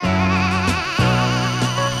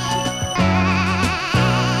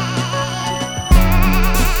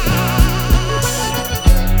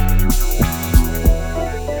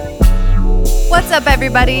What's up,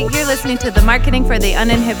 everybody? You're listening to the Marketing for the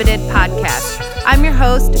Uninhibited podcast. I'm your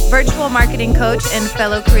host, virtual marketing coach, and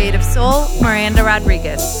fellow creative soul, Miranda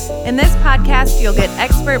Rodriguez. In this podcast, you'll get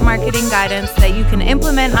expert marketing guidance that you can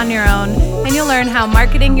implement on your own, and you'll learn how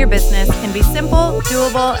marketing your business can be simple,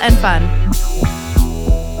 doable, and fun.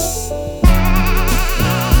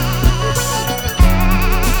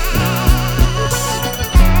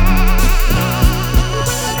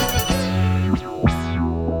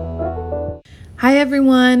 Hi,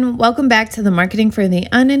 everyone. Welcome back to the Marketing for the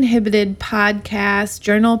Uninhibited podcast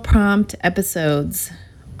journal prompt episodes.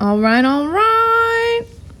 All right.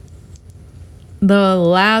 The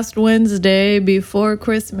last Wednesday before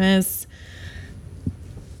Christmas.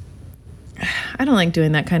 I don't like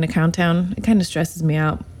doing that kind of countdown. It kind of stresses me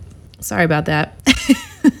out. Sorry about that.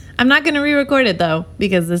 I'm not going to re-record it, though,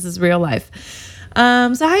 because this is real life.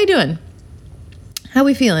 So how you doing? How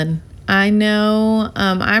we feeling? I know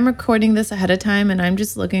I'm recording this ahead of time and I'm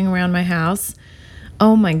just looking around my house.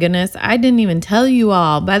 Oh my goodness, I didn't even tell you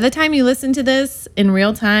all. By the time you listen to this in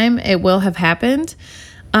real time, it will have happened.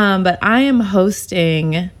 But I am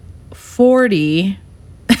hosting 40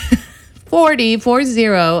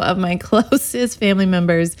 of my closest family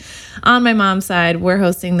members on my mom's side. We're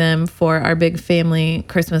hosting them for our big family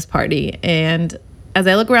Christmas party. And as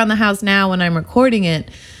I look around the house now when I'm recording it,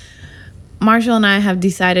 Marshall and I have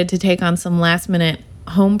decided to take on some last minute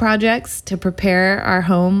home projects to prepare our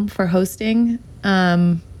home for hosting.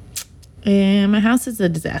 And my house is a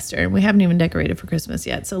disaster. We haven't even decorated for Christmas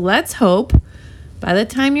yet. So let's hope by the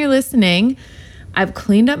time you're listening, I've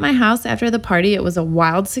cleaned up my house after the party. It was a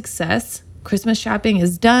wild success. Christmas shopping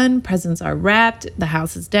is done. Presents are wrapped. The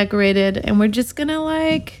house is decorated. And we're just going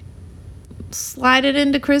to slide it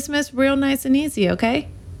into Christmas real nice and easy, okay?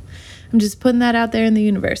 I'm just putting that out there in the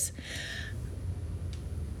universe.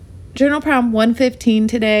 Journal prompt 115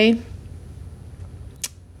 today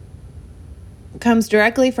comes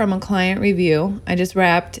directly from a client review. I just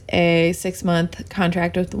wrapped a 6-month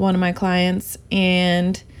contract with one of my clients,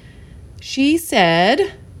 and she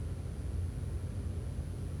said,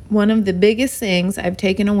 one of the biggest things I've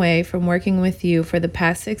taken away from working with you for the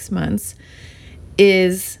past 6 months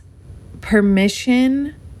is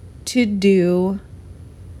permission to do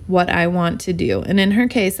what I want to do. And in her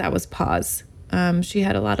case, that was pause. She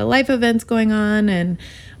had a lot of life events going on.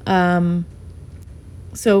 And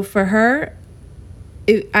so for her,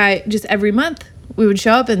 I just every month we would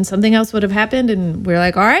show up and something else would have happened. And we're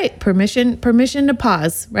like, all right, permission to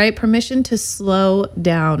pause, right? Permission to slow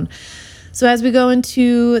down. So as we go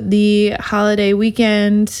into the holiday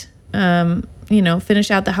weekend,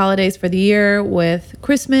 finish out the holidays for the year with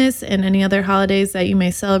Christmas and any other holidays that you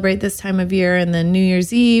may celebrate this time of year, and then New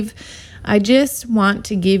Year's Eve, I just want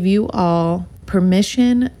to give you all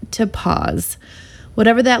permission to pause.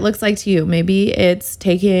 Whatever that looks like to you. Maybe it's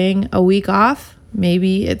taking a week off.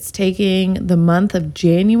 Maybe it's taking the month of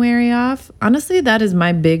January off. Honestly, that is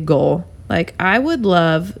my big goal. I would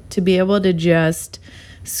love to be able to just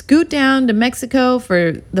scoot down to Mexico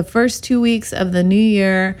for the first 2 weeks of the new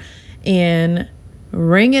year and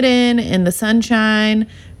ring it in the sunshine,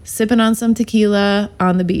 sipping on some tequila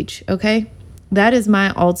on the beach, okay? That is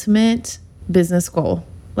my ultimate business goal.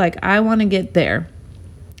 I want to get there.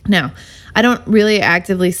 Now, I don't really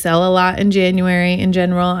actively sell a lot in January in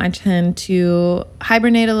general. I tend to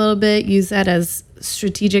hibernate a little bit, use that as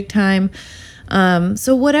strategic time.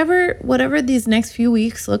 So whatever these next few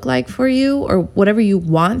weeks look like for you, or whatever you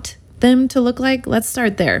want them to look like, let's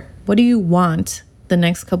start there. What do you want the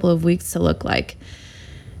next couple of weeks to look like?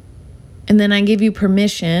 And then I give you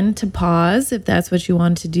permission to pause if that's what you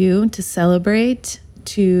want to do, to celebrate,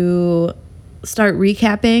 to start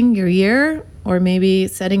recapping your year, or maybe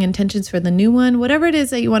setting intentions for the new one. Whatever it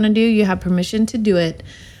is that you want to do, you have permission to do it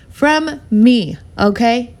from me,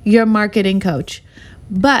 okay? Your marketing coach.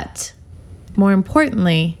 But more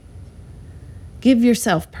importantly, give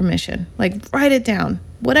yourself permission. Write it down.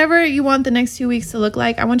 Whatever you want the next 2 weeks to look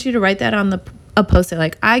like, I want you to write that on a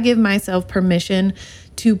Post-it. I give myself permission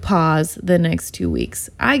to pause the next 2 weeks.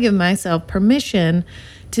 I give myself permission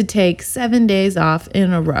to take 7 days off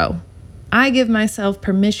in a row. I give myself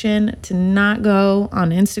permission to not go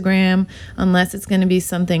on Instagram unless it's going to be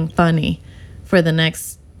something funny for the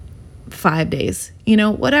next 5 days.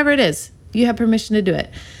 Whatever it is, you have permission to do it.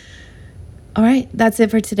 All right, that's it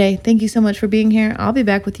for today. Thank you so much for being here. I'll be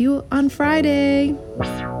back with you on Friday.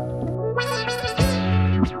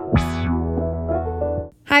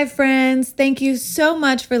 Hi, friends. Thank you so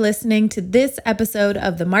much for listening to this episode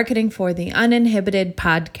of the Marketing for the Uninhibited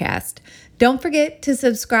podcast. Don't forget to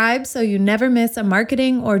subscribe so you never miss a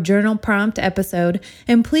marketing or journal prompt episode,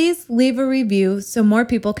 and please leave a review so more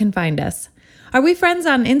people can find us. Are we friends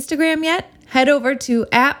on Instagram yet? Head over to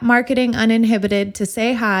 @marketinguninhibited to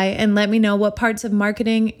say hi and let me know what parts of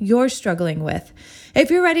marketing you're struggling with. If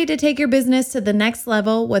you're ready to take your business to the next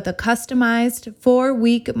level with a customized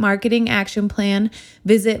 4-week marketing action plan,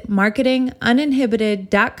 visit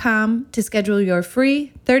marketinguninhibited.com to schedule your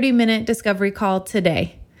free 30-minute discovery call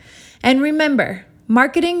today. And remember,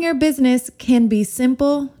 marketing your business can be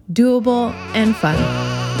simple, doable, and fun.